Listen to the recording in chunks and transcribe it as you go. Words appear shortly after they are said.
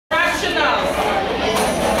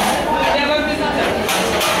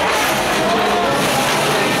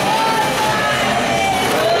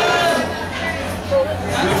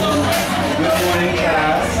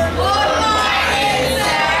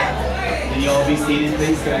all be seated,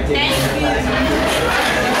 please? Can I take your class?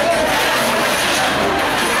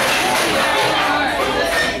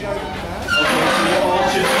 Okay, so you all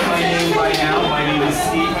should know my name by now. My name is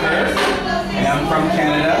Steve Kerr, and I'm from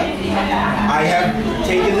Canada. I have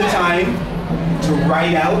taken the time to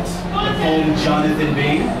write out the poem Jonathan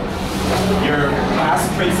Bing. Your class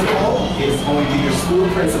principal is going to, your school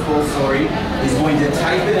principal, sorry, is going to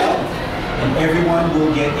type it up, and everyone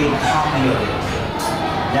will get a copy of it.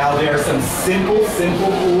 Now there are some simple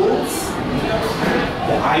rules.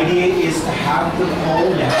 The idea is to have the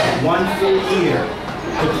poem, to have one full year,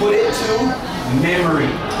 to put it to memory.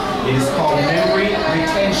 It is called memory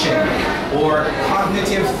retention, or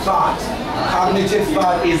cognitive thought. Cognitive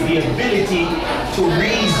thought is the ability to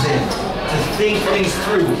reason, to think things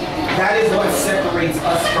through. That is what separates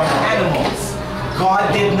us from animals.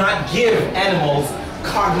 God did not give animals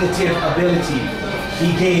cognitive ability.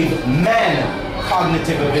 He gave man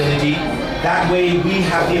cognitive ability. That way we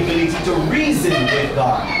have the ability to reason with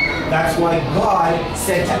God. That's why God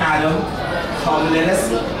said to Adam, come, let us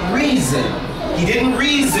reason. He didn't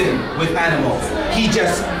reason with animals. He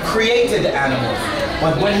just created animals.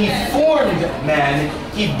 But when he formed man,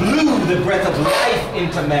 he blew the breath of life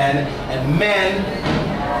into man, and man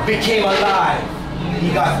became alive. He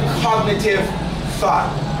got cognitive thought.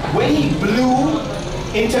 When he blew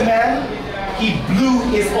into man, he blew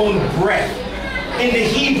his own breath. In the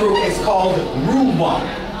Hebrew, it's called ruwah.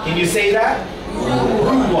 Can you say that?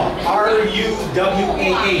 Ruwah.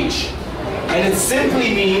 R-U-W-A-H. And it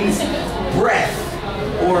simply means breath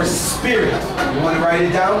or spirit. You want to write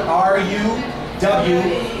it down? R-U-W-A-H.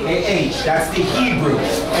 That's the Hebrew.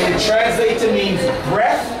 And it translates to means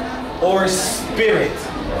breath or spirit.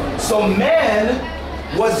 So man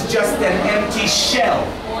was just an empty shell.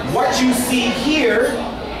 What you see here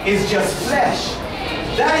is just flesh.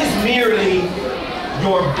 That is merely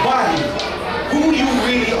your body. Who you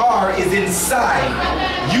really are is inside.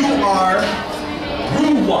 You are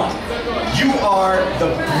ruwah. You are the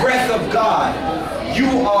breath of God.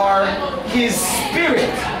 You are his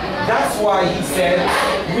spirit. That's why he said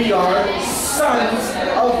we are sons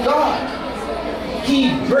of God. He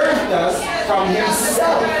birthed us from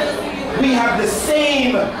himself. We have the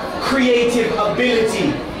same creative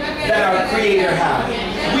ability that our Creator had.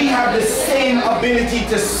 We have the same ability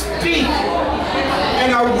to speak,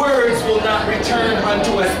 and our words will not return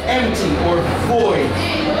unto us empty or void.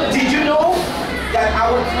 Did you know that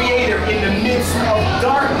our Creator, in the midst of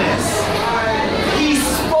darkness, he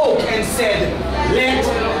spoke and said, let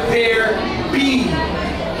there be.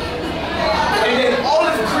 And then all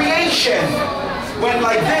of creation went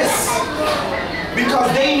like this,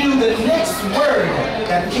 because they knew the next word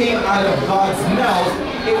that came out of God's mouth,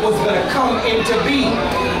 it was going to come into being.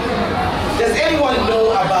 Does anyone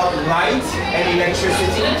know about light and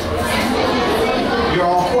electricity? You're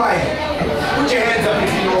all quiet. Put your hands up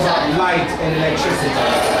if you know about light and electricity.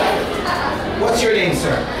 What's your name,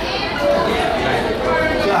 sir?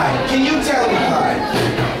 Clyde. Can you tell me, Clyde,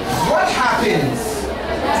 what happens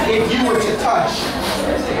if you were to touch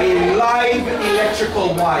a live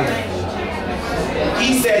electrical wire?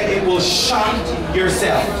 He said it will shock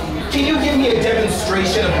yourself. Can you give me a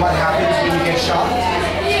demonstration of what happens when you get shocked?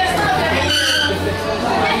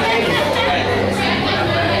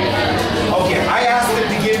 Okay, I asked him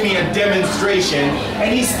to give me a demonstration,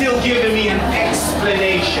 and he's still giving me an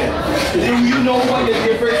explanation. Do you know what the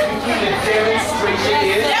difference between a demonstration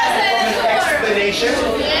is from an explanation?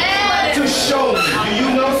 To show me. Do you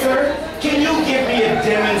know, sir? Can you give me a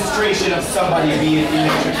demonstration of somebody being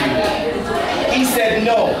electrocuted? He said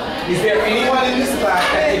no. Is there anyone in this class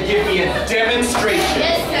that can give me a demonstration?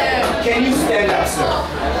 Yes, sir. Can you stand up, sir?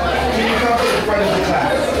 Can you come to the front of the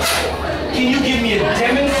class? Can you give me a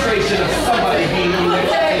demonstration of somebody being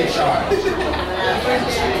electrically charged?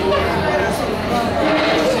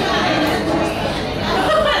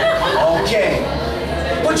 Okay.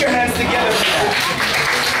 Put your hands together for that.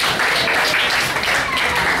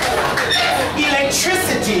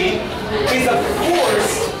 Electricity is a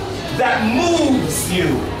force that moves you.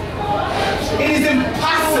 It is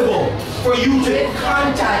impossible for you to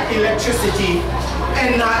contact electricity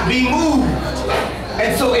and not be moved.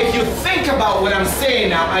 And so if you think about what I'm saying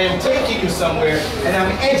now, I am taking you somewhere and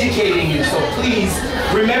I'm educating you. So please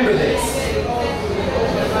remember this.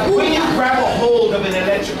 When you grab a hold of an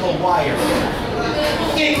electrical wire,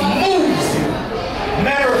 it moves you.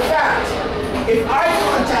 Matter of fact, if I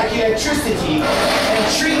contact electricity and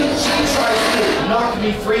she tries to knock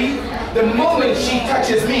me free, the moment she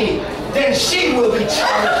touches me, then she will be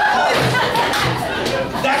charged.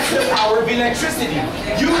 That's the power of electricity.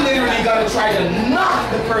 You literally got to try to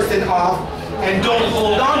knock the person off and don't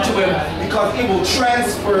hold on to him, because because it will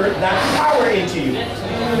transfer that power into you.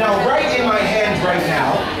 Now, right in my hand right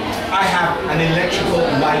now, I have an electrical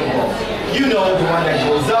light bulb. You know, the one that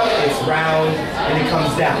goes up, it's round, and it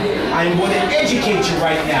comes down. I'm going to educate you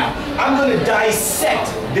right now. I'm going to dissect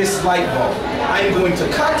this light bulb. I'm going to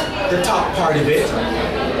cut the top part of it,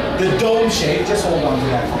 the dome shape. Just hold on to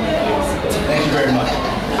that for me, please. Thank you very much.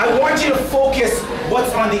 I want you to focus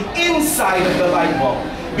what's on the inside of the light bulb.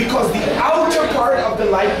 Because the outer part of the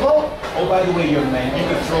light bulb, oh, by the way, young man, you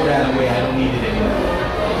can throw that away. I don't need it anymore.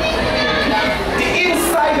 The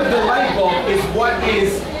inside of the light bulb is what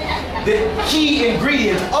is the key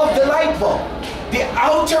ingredient of the light bulb. The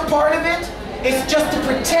outer part of it is just to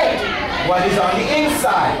protect what is on the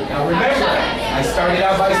inside. Now remember, I started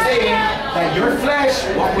out by saying that your flesh,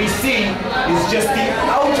 what we see, is just the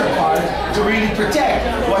outer part to really protect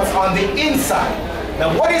what's on the inside.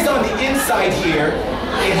 Now what is on the inside here,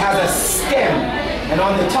 it has a stem. And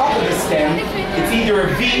on the top of the stem, it's either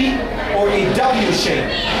a V or a W shape.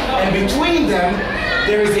 And between them,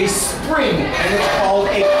 there is a spring, and it's called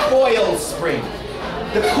a coil spring.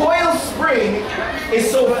 The coil spring is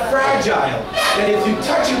so fragile that if you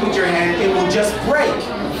touch it with your hand, it will just break.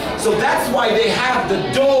 So that's why they have the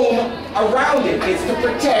dome around it. It's to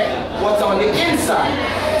protect what's on the inside.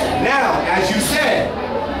 Now, as you said,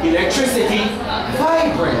 electricity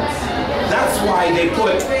vibrates. That's why they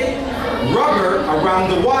put rubber around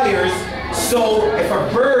the wires, so if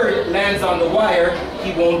a bird lands on the wire,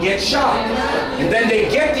 he won't get shot. And then they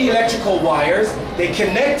get the electrical wires, they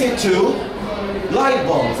connect it to light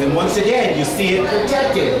bulbs, and once again you see it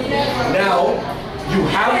protected. Now you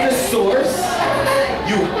have the source,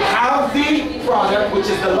 you have the product, which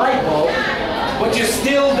is the light bulb, but you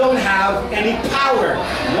still don't have any power.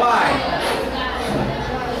 Why?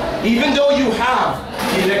 Even though you have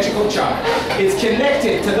the electrical charge, it's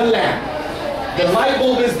connected to the lamp. The light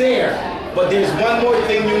bulb is there, but there's one more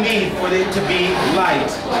thing you need for it to be light.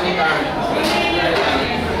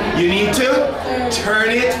 You need to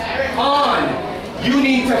turn it on. You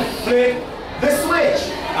need to flip the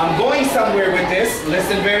switch. I'm going somewhere with this.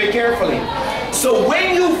 Listen very carefully. So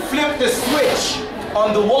when you flip the switch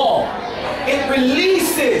on the wall, it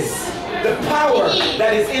releases the power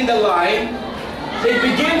that is in the line. It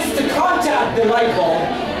begins to contact the light bulb.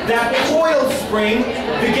 That coil spring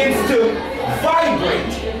begins to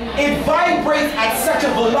vibrate. It vibrates at such a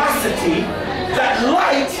velocity that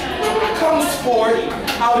light comes forth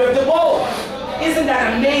out of the bulb. Isn't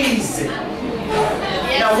that amazing?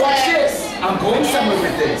 Now watch this. I'm going somewhere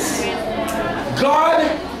with this. God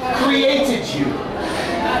created you.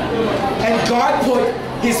 And God put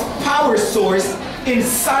His power source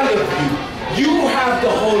inside of you. You have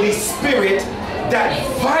the Holy Spirit that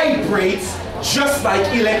vibrates just like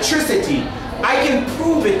electricity. I can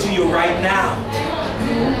prove it to you right now.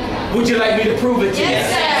 Would you like me to prove it to you?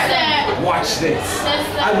 Yes, sir. Watch this.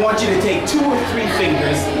 I want you to take 2 or 3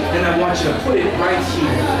 fingers and I want you to put it right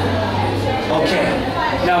here. Okay.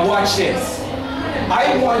 Now watch this.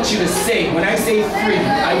 I want you to say, when I say 3,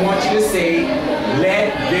 I want you to say,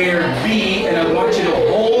 let there be, and I want you to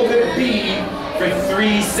hold the B for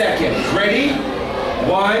 3 seconds. Ready?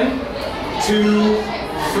 1, 2,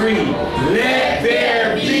 3. Let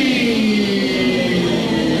there be.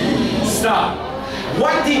 Stop.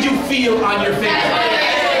 What did you feel on your finger?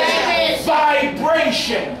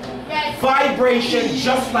 Vibration. Vibration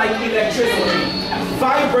just like electricity.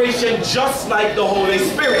 Vibration just like the Holy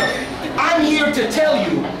Spirit. I'm here to tell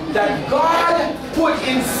you that God put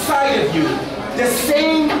inside of you the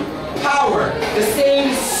same power, the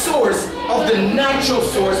same source of the natural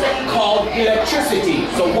source called electricity.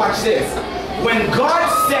 So watch this. When God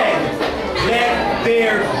said, let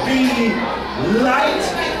there be light,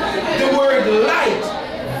 the word light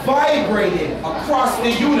vibrated across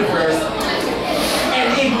the universe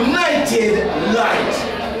and ignited light.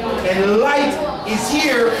 And light is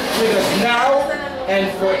here with us now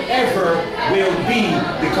and forever will be,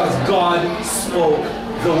 because God spoke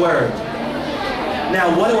the word.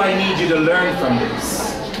 Now what do I need you to learn from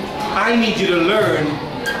this? I need you to learn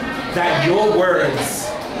that your words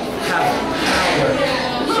have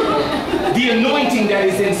power. The anointing that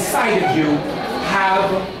is inside of you have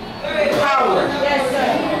power.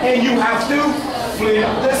 And you have to flip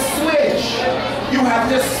the switch. You have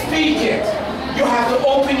to speak it. You have to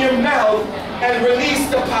open your mouth and release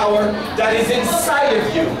the power that is inside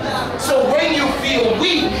of you. So when you feel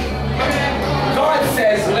weak, God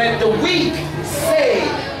says, let the weak say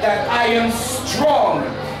that I am strong,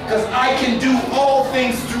 because I can do all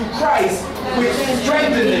things through Christ, which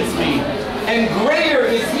strengthens me. And greater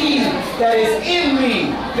is He that is in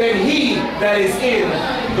me than he that is in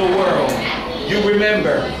the world. You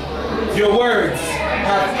remember, Your words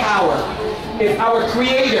have power. If our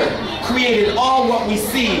Creator created all what we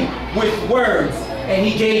see with words, and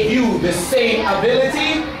He gave you the same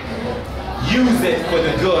ability, use it for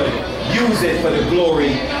the good. Use it for the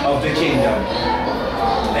glory of the kingdom.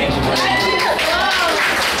 Thank you very much.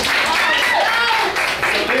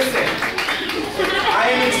 So listen, I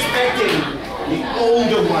am expecting the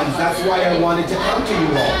older ones. That's why I wanted to come to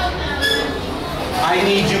you all. I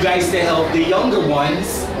need you guys to help the younger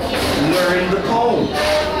ones learn the poem.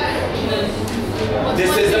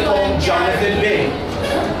 This is the poem Jonathan Bing.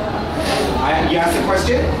 You asked a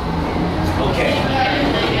question? Okay.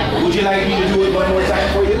 Would you like me to do it one more time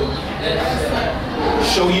for you?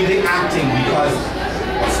 Show you the acting, because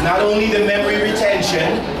it's not only the memory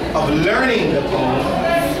retention of learning the poem,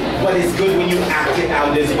 but it's good when you act it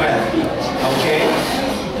out as well. Okay?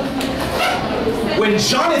 When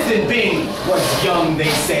Jonathan Bing was young, they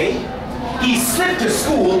say, he slipped to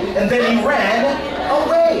school and then he ran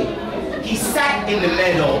away. He sat in the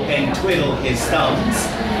meadow and twiddled his thumbs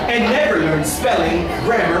and never learned spelling,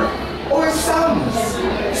 grammar, or sums.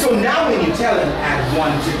 So now when you tell him add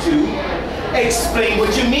 1 to 2, explain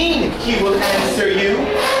what you mean, he will answer you.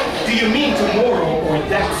 Do you mean tomorrow, or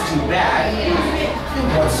that's too bad?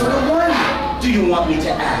 What sort of 1 do you want me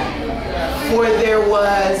to add? For there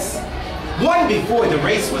was 1 before the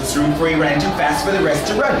race was through, for he ran too fast for the rest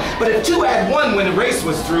to run. But if 2 add 1 when the race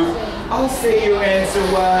was through, I'll say your answer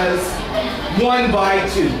was 1 by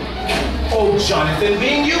 2. Oh, Jonathan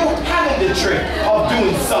Bing, you haven't the trick of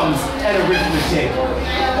doing sums and arithmetic.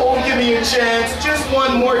 Oh, give me a chance, just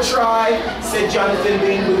 1 more try, said Jonathan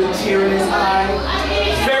Bing with a tear in his eye.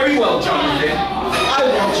 Very well, Jonathan. I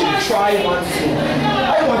want you to try once more.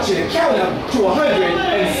 I want you to count up to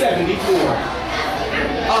 174.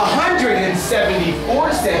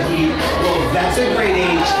 174, said he. Well, that's a great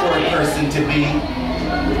age for a person to be.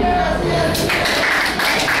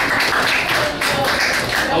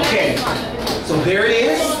 Okay, so there it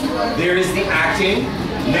is. There is the acting.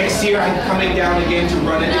 Next year I'm coming down again to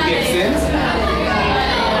run into Gibson's.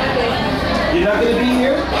 You're not going to be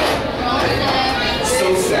here?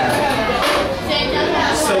 So sad.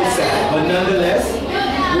 So sad. But nonetheless,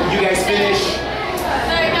 you guys finish?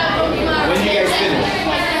 When do you guys finish?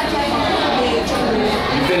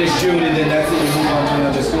 You finish June and then that's it, you move on to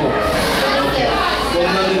another school. Okay. Well,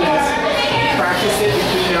 nonetheless, practice it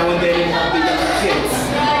between now and then and have the younger kids.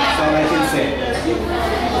 That's all I can say.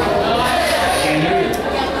 Can't hear you.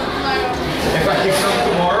 If I can come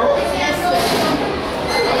tomorrow?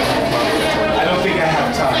 I don't think I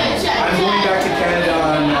have time. I'm going back to Canada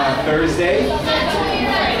on Thursday.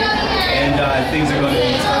 And things are going to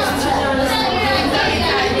be tough.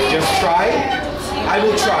 Just try. I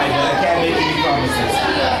will try, but I can't make any promises.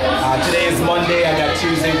 Today is Monday. I got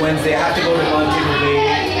Tuesday, Wednesday. I have to go to Montego Bay.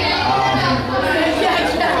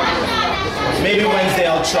 Maybe Wednesday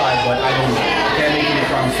I'll try, but I don't know. I can't make any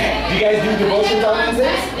promises. Do you guys do devotion?